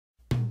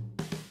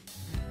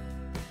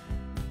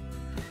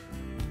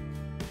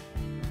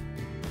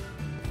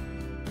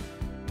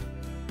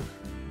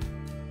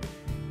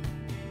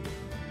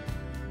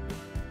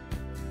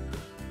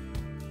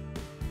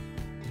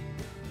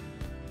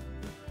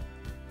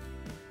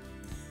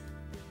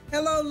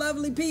Hello,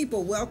 lovely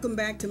people. Welcome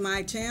back to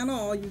my channel.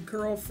 All you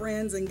curl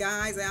friends and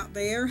guys out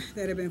there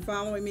that have been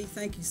following me,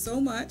 thank you so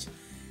much.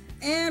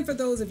 And for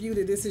those of you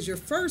that this is your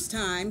first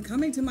time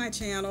coming to my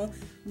channel,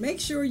 make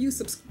sure you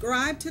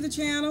subscribe to the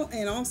channel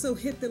and also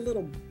hit the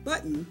little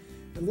button,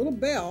 the little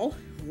bell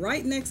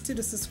right next to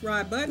the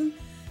subscribe button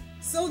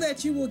so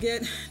that you will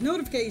get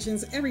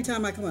notifications every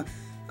time I come up.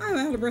 I'm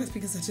out of breath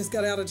because I just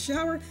got out of the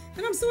shower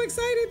and I'm so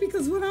excited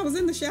because when I was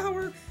in the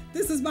shower,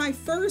 this is my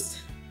first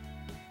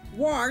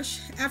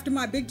wash after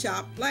my big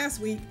chop last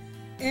week,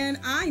 and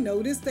I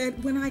noticed that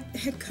when I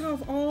had cut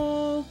off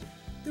all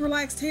the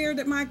relaxed hair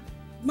that my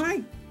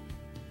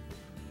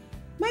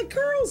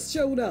curls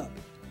showed up.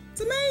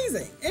 It's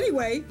amazing.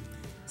 Anyway,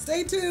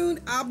 stay tuned.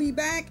 I'll be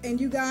back and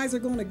you guys are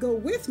going to go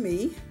with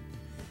me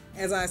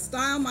as I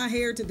style my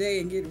hair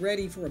today and get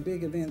ready for a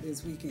big event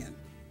this weekend.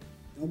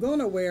 Don't go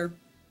nowhere.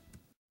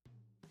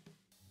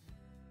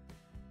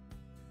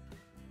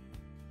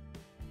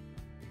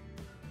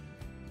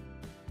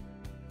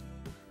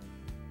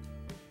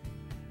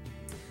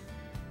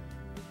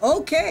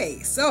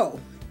 Okay, so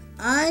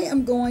I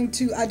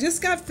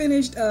just got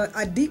finished,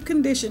 I deep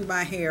conditioned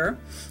my hair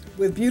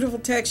with Beautiful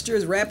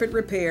Textures Rapid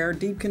Repair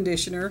Deep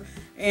Conditioner,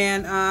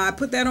 and I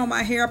put that on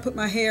my hair. I put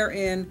my hair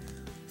in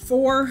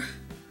 6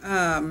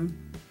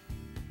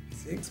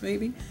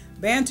 maybe,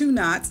 Bantu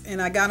knots,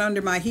 and I got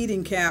under my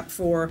heating cap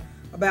for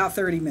about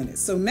 30 minutes.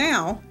 So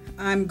now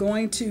I'm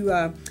going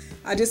to,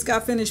 I just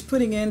got finished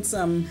putting in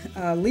some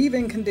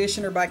leave-in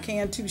conditioner by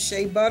Cantu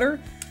Shea Butter.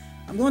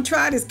 I'm going to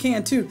try this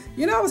can too.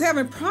 You know, I was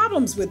having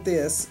problems with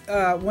this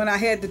when I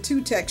had the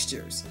two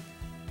textures.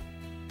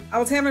 I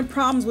was having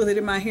problems with it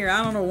in my hair.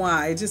 I don't know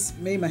why. It just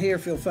made my hair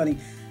feel funny.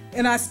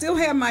 And I still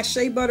have my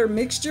shea butter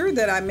mixture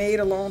that I made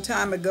a long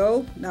time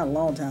ago. Not a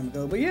long time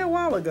ago, but yeah, a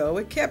while ago.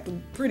 It kept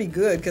pretty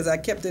good because I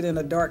kept it in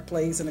a dark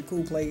place and a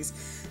cool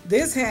place.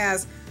 This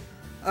has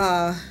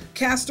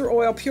castor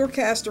oil, pure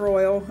castor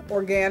oil,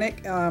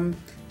 organic,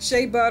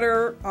 shea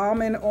butter,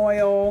 almond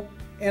oil,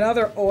 and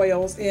other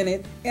oils in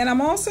it. And I'm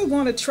also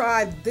going to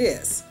try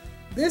this.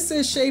 This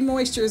is Shea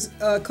Moisture's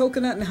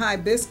Coconut and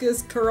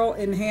Hibiscus Curl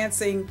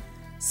Enhancing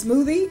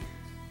Smoothie.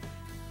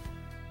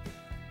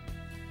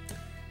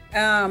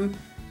 And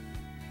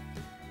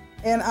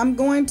I'm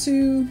going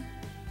to,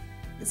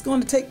 it's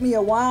going to take me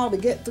a while to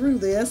get through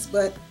this,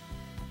 but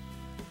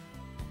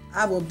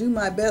I will do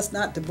my best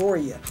not to bore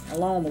you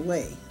along the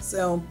way.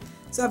 So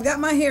I've got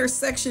my hair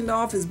sectioned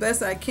off as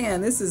best I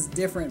can. This is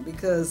different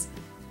because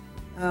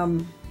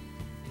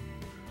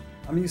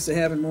I'm used to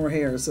having more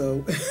hair,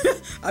 so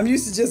I'm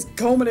used to just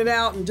combing it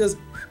out and just.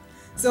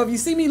 So if you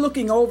see me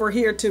looking over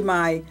here to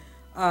my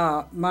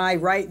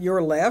right,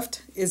 your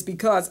left, is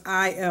because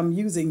I am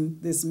using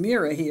this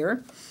mirror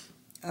here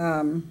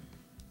to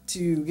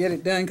get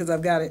it done because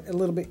I've got it a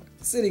little bit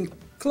sitting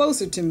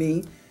closer to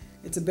me.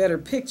 It's a better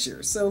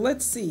picture. So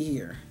let's see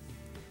here.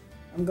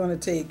 I'm going to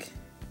take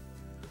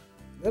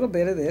a little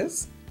bit of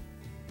this.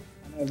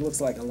 I know it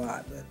looks like a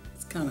lot, but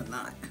it's kind of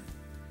not.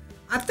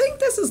 I think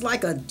this is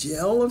like a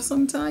gel of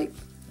some type.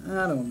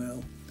 I don't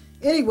know.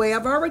 Anyway,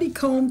 I've already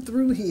combed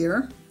through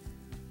here,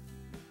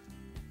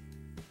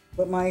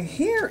 but my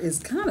hair is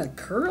kind of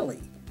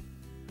curly.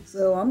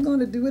 So I'm going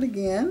to do it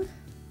again.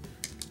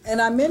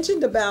 And I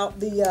mentioned about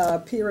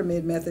the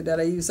pyramid method that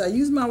I use. I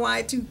use my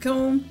wide tooth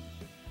comb.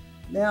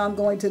 Now I'm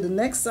going to the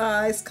next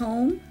size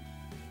comb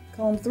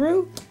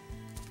through,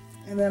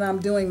 and then I'm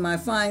doing my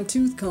fine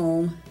tooth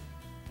comb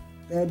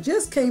that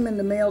just came in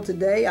the mail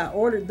today. I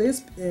ordered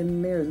this,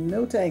 and there's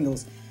no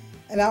tangles.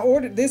 And I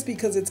ordered this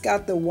because it's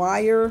got the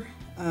wire,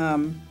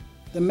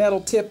 the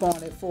metal tip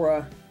on it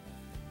for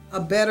a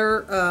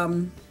better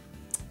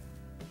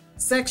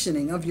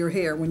sectioning of your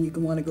hair when you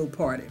want to go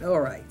part it. All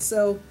right,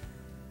 so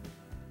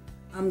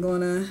I'm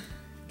gonna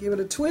give it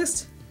a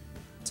twist,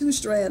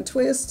 2-strand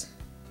twist.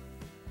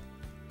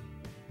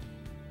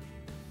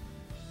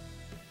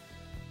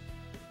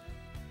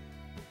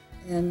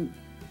 And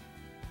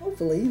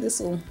hopefully this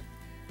will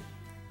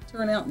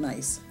turn out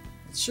nice.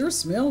 It sure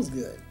smells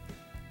good.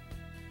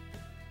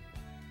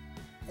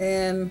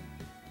 And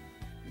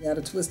you got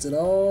to twist it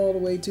all the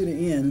way to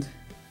the end.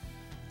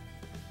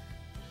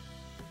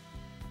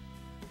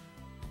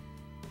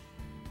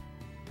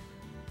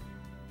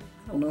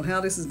 I don't know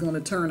how this is going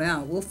to turn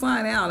out. We'll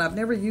find out. I've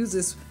never used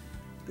this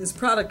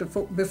product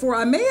before.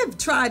 I may have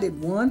tried it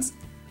once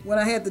when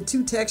I had the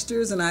two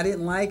textures and I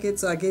didn't like it,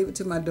 so I gave it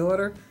to my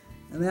daughter.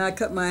 And then I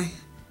cut my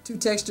two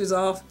textures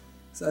off,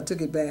 so I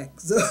took it back.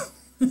 So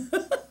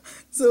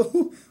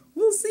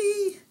we'll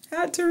see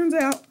how it turns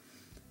out.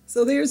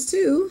 So there's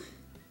two.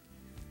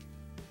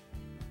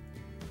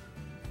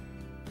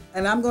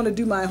 And I'm going to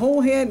do my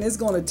whole head, and it's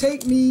going to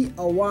take me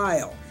a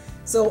while.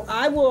 So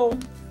I will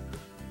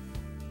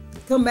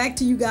come back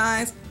to you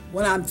guys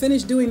when I'm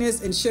finished doing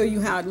this and show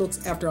you how it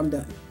looks after I'm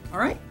done. All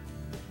right?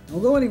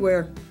 Don't go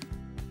anywhere.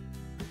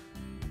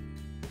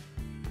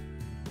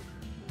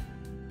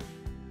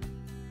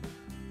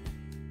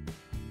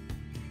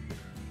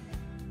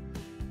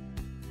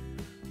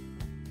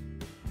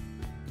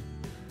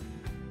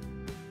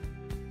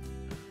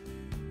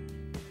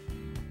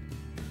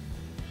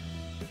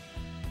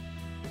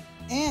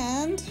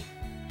 And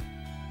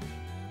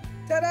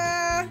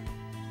ta-da!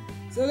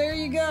 So there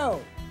you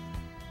go.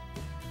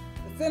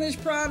 The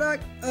finished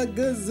product, a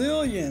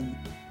gazillion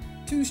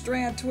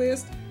 2-strand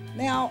twist.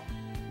 Now,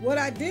 what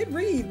I did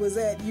read was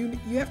that you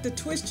have to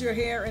twist your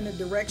hair in the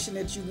direction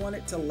that you want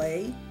it to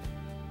lay.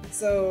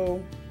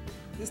 So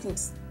this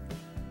looks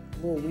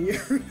a little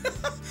weird.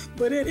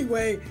 But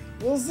anyway,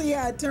 we'll see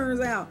how it turns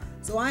out.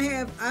 So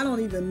I don't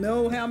even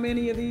know how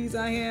many of these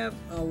I have.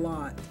 A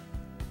lot.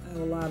 I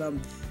have a lot of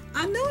them.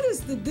 I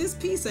noticed that this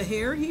piece of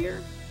hair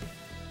here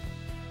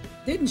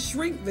didn't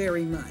shrink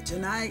very much,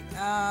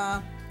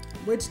 and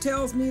which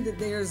tells me that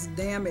there's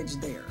damage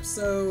there.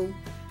 So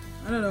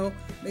I don't know,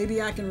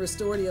 maybe I can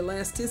restore the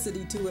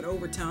elasticity to it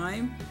over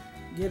time,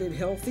 get it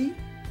healthy.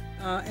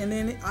 And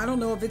then I don't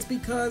know if it's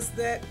because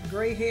that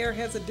gray hair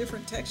has a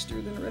different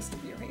texture than the rest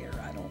of your hair.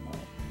 I don't know.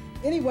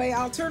 Anyway,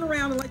 I'll turn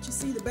around and let you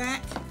see the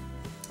back.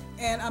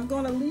 And I'm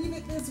going to leave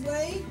it this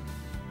way.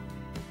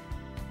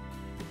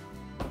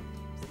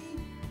 See?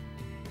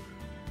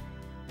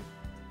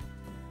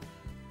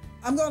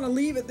 I'm going to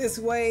leave it this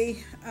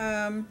way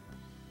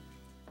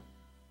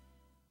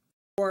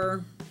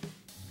for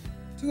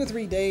 2 or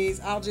 3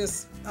 days. I'm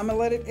going to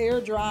let it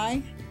air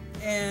dry,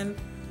 and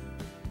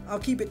I'll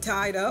keep it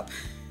tied up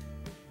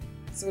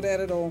so that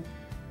it'll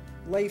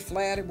lay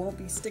flat. It won't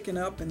be sticking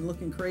up and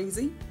looking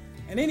crazy.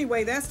 And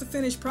anyway, that's the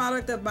finished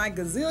product of my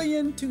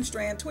gazillion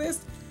 2-strand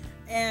twist.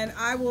 And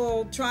I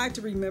will try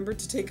to remember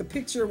to take a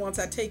picture once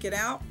I take it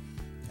out.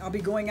 I'll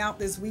be going out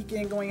this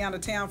weekend, going out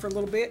of town for a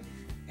little bit.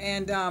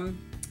 And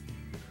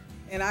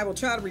I will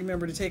try to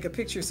remember to take a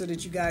picture so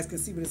that you guys can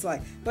see what it's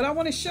like. But I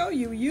want to show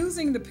you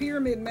using the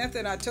pyramid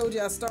method. I told you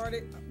I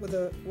started with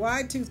a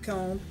wide tooth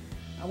comb.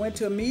 I went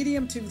to a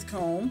medium tooth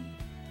comb.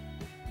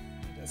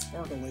 That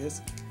sparkle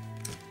is.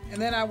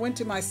 And then I went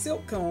to my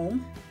silk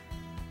comb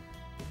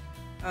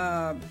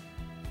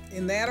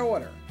in that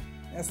order.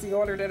 That's the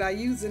order that I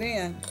use it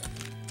in.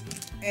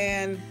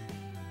 And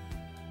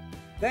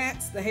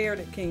that's the hair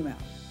that came out.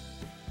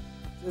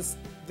 Just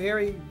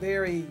very,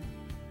 very,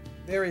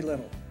 very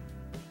little.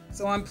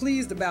 So I'm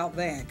pleased about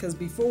that, because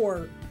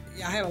before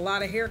I had a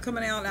lot of hair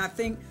coming out, and I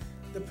think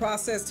the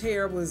processed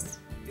hair was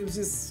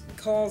just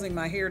causing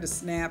my hair to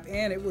snap,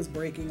 and it was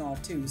breaking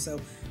off too. So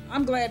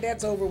I'm glad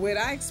that's over with.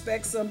 I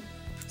expect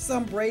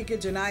some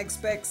breakage, and I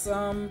expect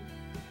some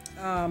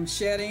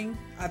shedding.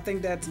 I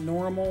think that's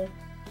normal.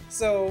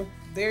 So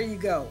there you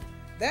go.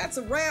 That's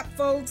a wrap,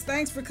 folks.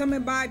 Thanks for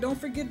coming by. Don't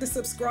forget to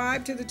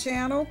subscribe to the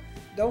channel.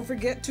 Don't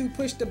forget to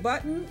push the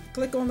button.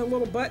 Click on the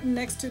little button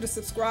next to the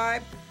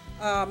subscribe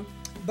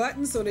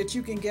button so that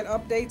you can get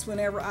updates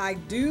whenever I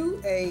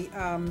do a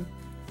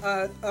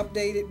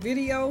updated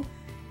video.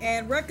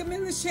 And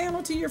recommend this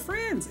channel to your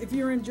friends. If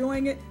you're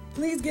enjoying it,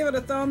 please give it a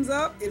thumbs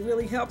up. It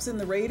really helps in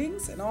the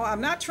ratings and all.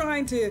 I'm not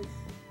trying to,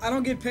 I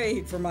don't get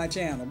paid for my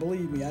channel,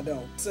 believe me, I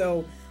don't.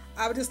 So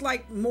I would just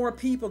like more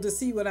people to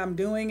see what I'm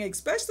doing,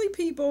 especially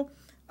people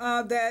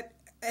that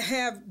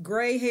have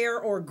gray hair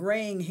or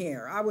graying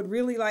hair. I would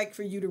really like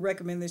for you to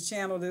recommend this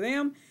channel to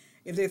them.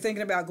 If they're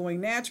thinking about going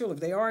natural, if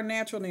they are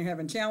natural and they're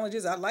having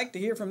challenges, I'd like to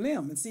hear from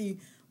them and see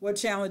what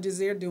challenges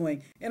they're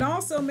doing. And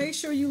also make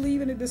sure you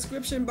leave in the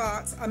description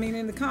box,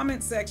 in the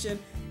comment section,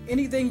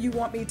 anything you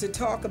want me to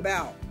talk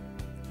about.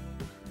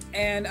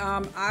 And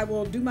I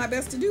will do my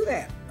best to do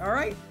that. All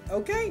right?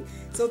 Okay.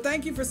 So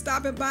thank you for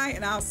stopping by,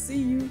 and I'll see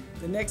you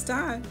the next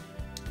time.